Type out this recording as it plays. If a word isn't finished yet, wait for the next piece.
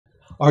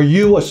Are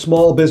you a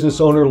small business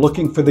owner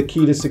looking for the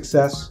key to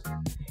success?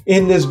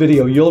 In this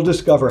video, you'll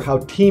discover how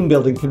team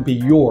building can be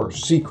your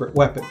secret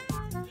weapon.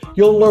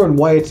 You'll learn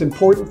why it's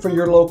important for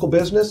your local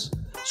business,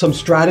 some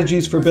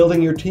strategies for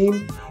building your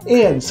team,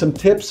 and some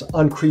tips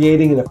on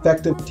creating an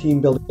effective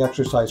team building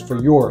exercise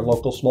for your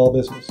local small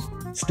business.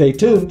 Stay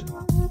tuned.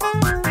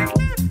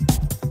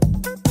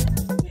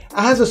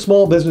 As a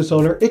small business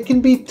owner, it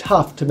can be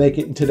tough to make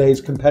it in today's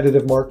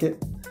competitive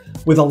market.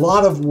 With a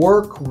lot of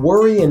work,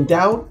 worry, and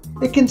doubt,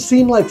 it can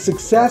seem like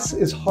success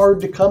is hard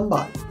to come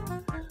by.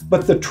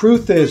 But the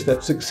truth is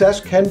that success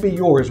can be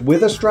yours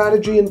with a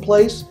strategy in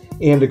place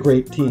and a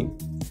great team.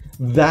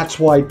 That's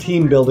why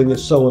team building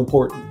is so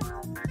important.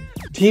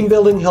 Team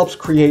building helps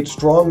create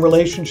strong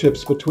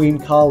relationships between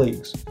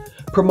colleagues,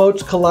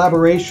 promotes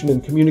collaboration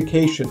and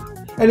communication,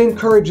 and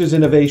encourages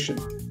innovation.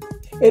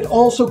 It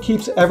also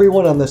keeps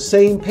everyone on the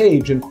same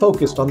page and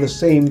focused on the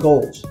same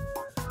goals.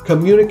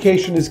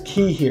 Communication is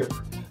key here.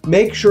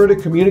 Make sure to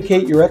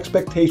communicate your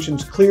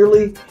expectations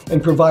clearly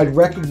and provide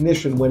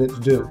recognition when it's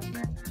due.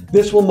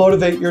 This will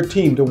motivate your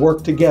team to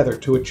work together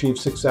to achieve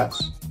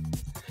success.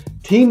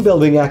 Team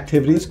building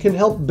activities can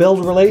help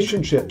build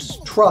relationships,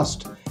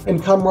 trust,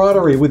 and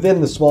camaraderie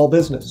within the small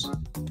business.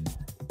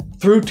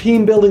 Through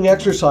team building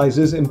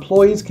exercises,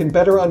 employees can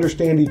better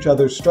understand each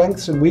other's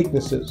strengths and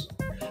weaknesses,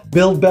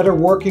 build better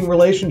working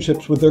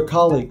relationships with their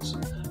colleagues,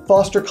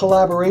 foster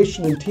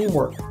collaboration and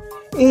teamwork,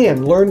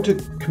 and learn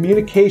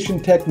communication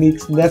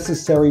techniques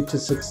necessary to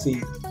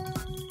succeed.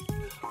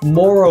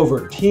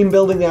 Moreover, team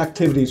building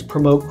activities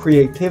promote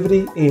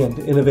creativity and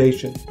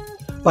innovation.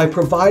 By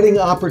providing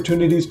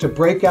opportunities to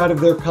break out of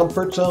their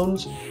comfort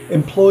zones,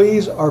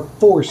 employees are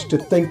forced to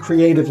think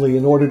creatively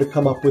in order to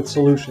come up with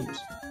solutions.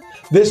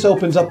 This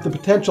opens up the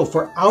potential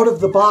for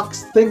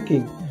out-of-the-box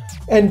thinking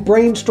and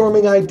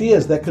brainstorming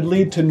ideas that could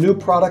lead to new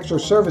products or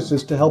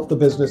services to help the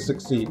business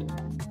succeed.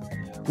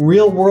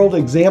 Real-world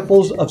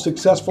examples of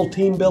successful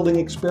team building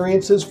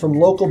experiences from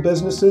local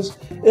businesses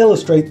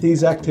illustrate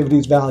these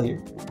activities'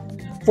 value.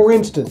 For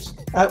instance,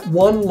 at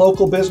one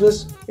local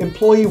business,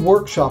 employee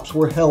workshops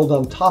were held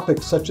on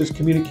topics such as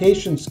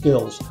communication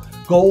skills,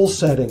 goal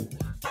setting,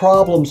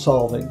 problem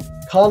solving,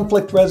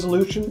 conflict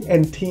resolution,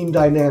 and team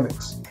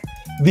dynamics.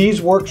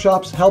 These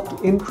workshops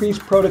helped increase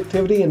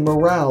productivity and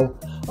morale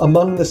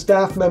among the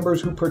staff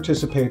members who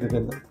participated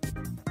in them.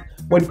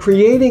 When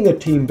creating a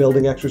team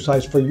building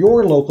exercise for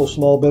your local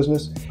small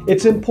business,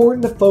 it's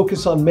important to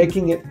focus on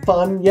making it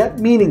fun yet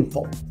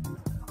meaningful.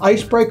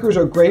 Icebreakers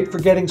are great for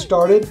getting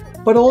started,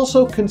 but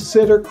also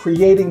consider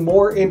creating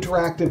more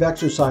interactive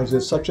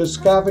exercises such as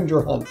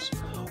scavenger hunts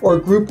or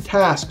group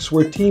tasks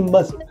where team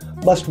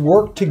must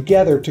work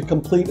together to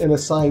complete an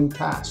assigned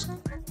task.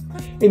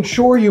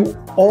 Ensure you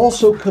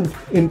also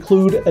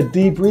include a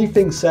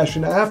debriefing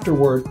session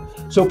afterward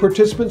so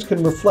participants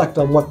can reflect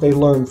on what they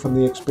learned from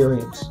the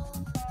experience.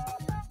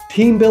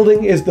 Team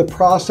building is the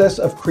process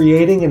of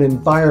creating an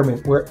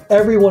environment where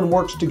everyone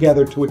works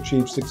together to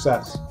achieve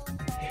success.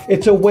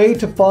 It's a way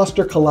to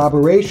foster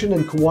collaboration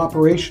and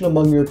cooperation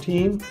among your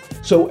team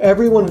so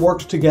everyone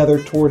works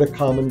together toward a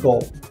common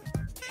goal.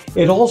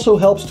 It also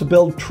helps to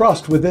build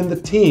trust within the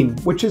team,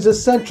 which is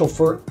essential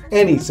for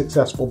any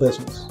successful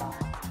business.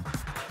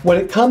 When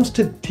it comes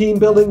to team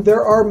building,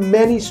 there are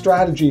many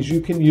strategies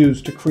you can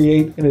use to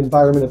create an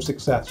environment of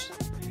success.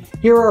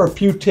 Here are a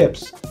few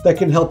tips that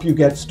can help you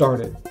get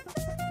started.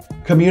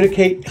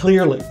 Communicate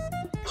clearly.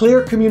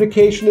 Clear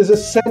communication is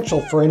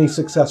essential for any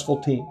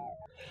successful team.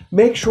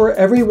 Make sure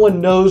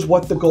everyone knows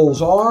what the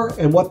goals are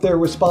and what their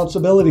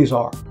responsibilities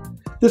are.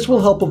 This will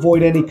help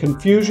avoid any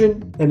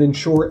confusion and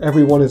ensure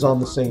everyone is on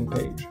the same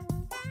page.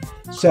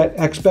 Set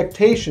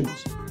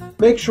expectations.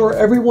 Make sure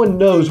everyone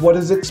knows what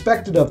is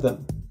expected of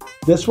them.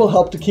 This will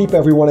help to keep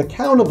everyone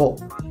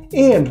accountable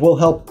and will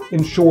help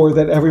ensure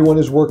that everyone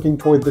is working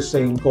toward the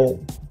same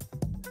goal.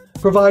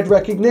 Provide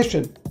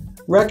recognition.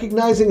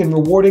 Recognizing and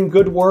rewarding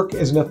good work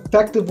is an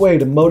effective way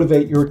to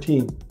motivate your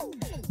team.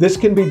 This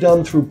can be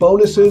done through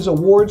bonuses,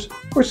 awards,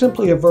 or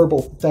simply a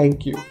verbal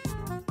thank you.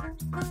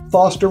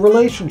 Foster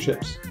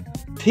relationships.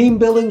 Team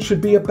building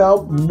should be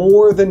about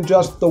more than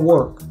just the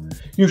work.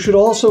 You should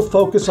also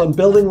focus on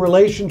building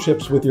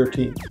relationships with your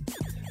team.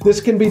 This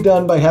can be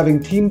done by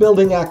having team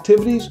building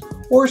activities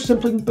or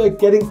simply by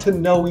getting to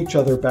know each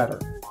other better.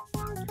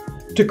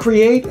 To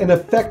create an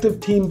effective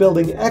team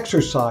building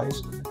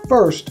exercise,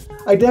 first,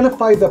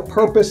 identify the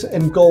purpose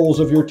and goals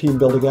of your team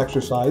building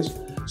exercise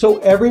so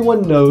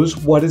everyone knows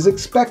what is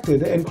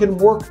expected and can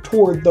work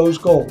toward those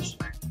goals.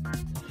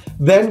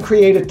 Then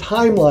create a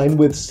timeline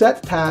with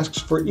set tasks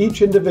for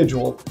each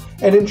individual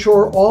and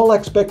ensure all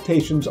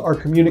expectations are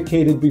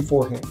communicated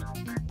beforehand.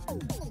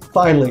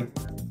 Finally,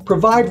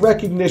 provide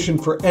recognition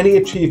for any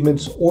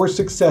achievements or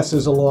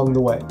successes along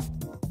the way.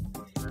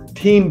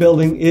 Team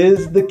building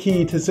is the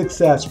key to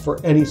success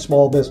for any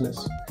small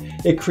business.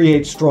 It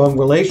creates strong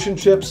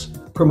relationships,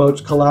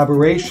 promotes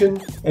collaboration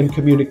and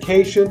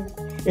communication,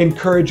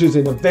 encourages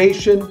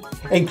innovation,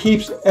 and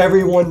keeps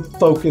everyone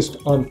focused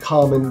on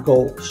common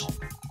goals.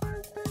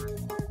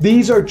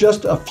 These are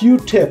just a few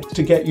tips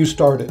to get you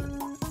started.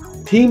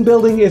 Team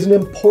building is an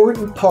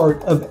important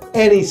part of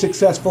any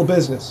successful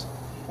business,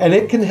 and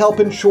it can help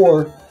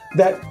ensure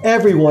that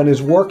everyone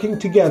is working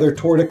together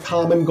toward a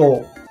common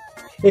goal.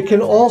 It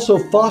can also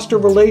foster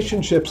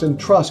relationships and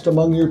trust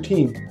among your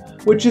team,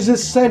 which is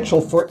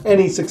essential for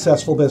any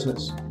successful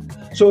business.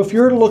 So if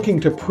you're looking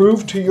to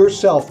prove to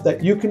yourself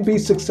that you can be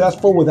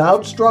successful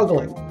without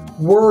struggling,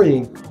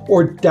 worrying,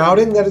 or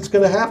doubting that it's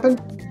going to happen,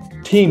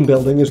 team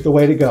building is the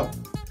way to go.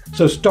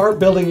 So start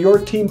building your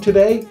team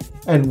today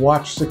and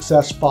watch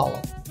success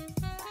follow.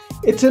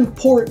 It's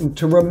important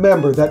to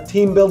remember that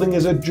team building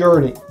is a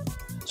journey.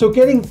 So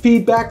getting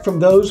feedback from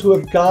those who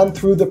have gone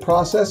through the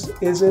process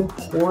is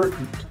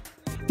important.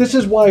 This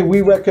is why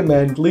we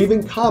recommend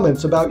leaving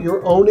comments about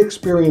your own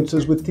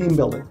experiences with team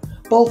building,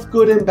 both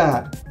good and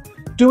bad.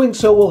 Doing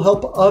so will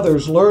help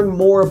others learn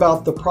more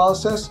about the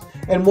process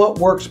and what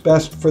works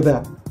best for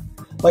them.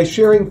 By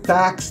sharing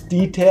facts,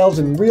 details,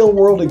 and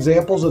real-world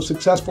examples of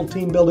successful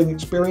team building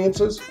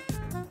experiences,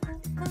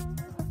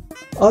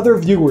 other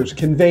viewers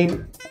can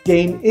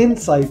gain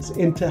insights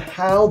into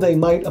how they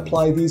might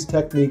apply these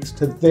techniques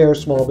to their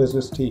small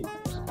business teams.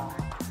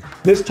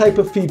 This type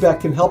of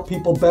feedback can help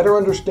people better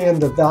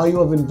understand the value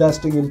of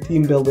investing in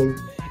team building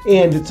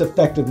and its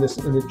effectiveness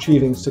in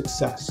achieving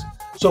success.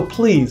 So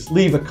please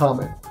leave a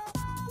comment.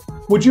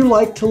 Would you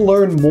like to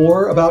learn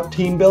more about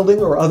team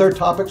building or other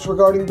topics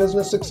regarding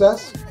business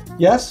success?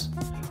 Yes?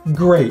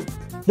 Great.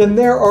 Then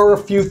there are a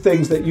few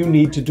things that you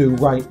need to do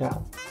right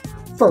now.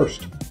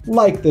 First,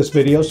 like this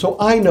video so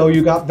I know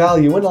you got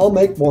value and I'll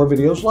make more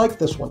videos like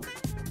this one.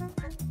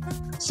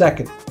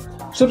 Second,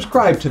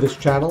 subscribe to this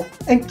channel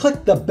and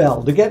click the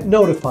bell to get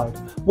notified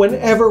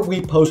whenever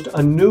we post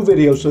a new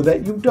video so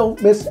that you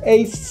don't miss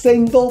a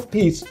single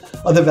piece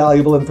of the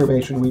valuable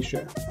information we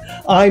share.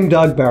 I'm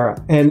Doug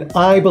Barra, and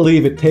I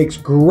believe it takes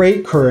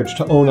great courage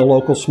to own a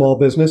local small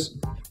business.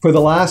 For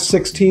the last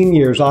 16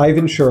 years, I've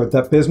ensured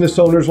that business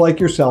owners like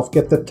yourself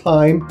get the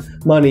time,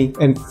 money,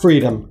 and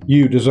freedom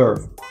you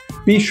deserve.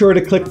 Be sure to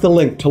click the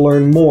link to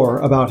learn more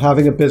about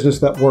having a business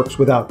that works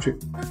without you.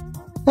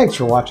 Thanks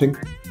for watching.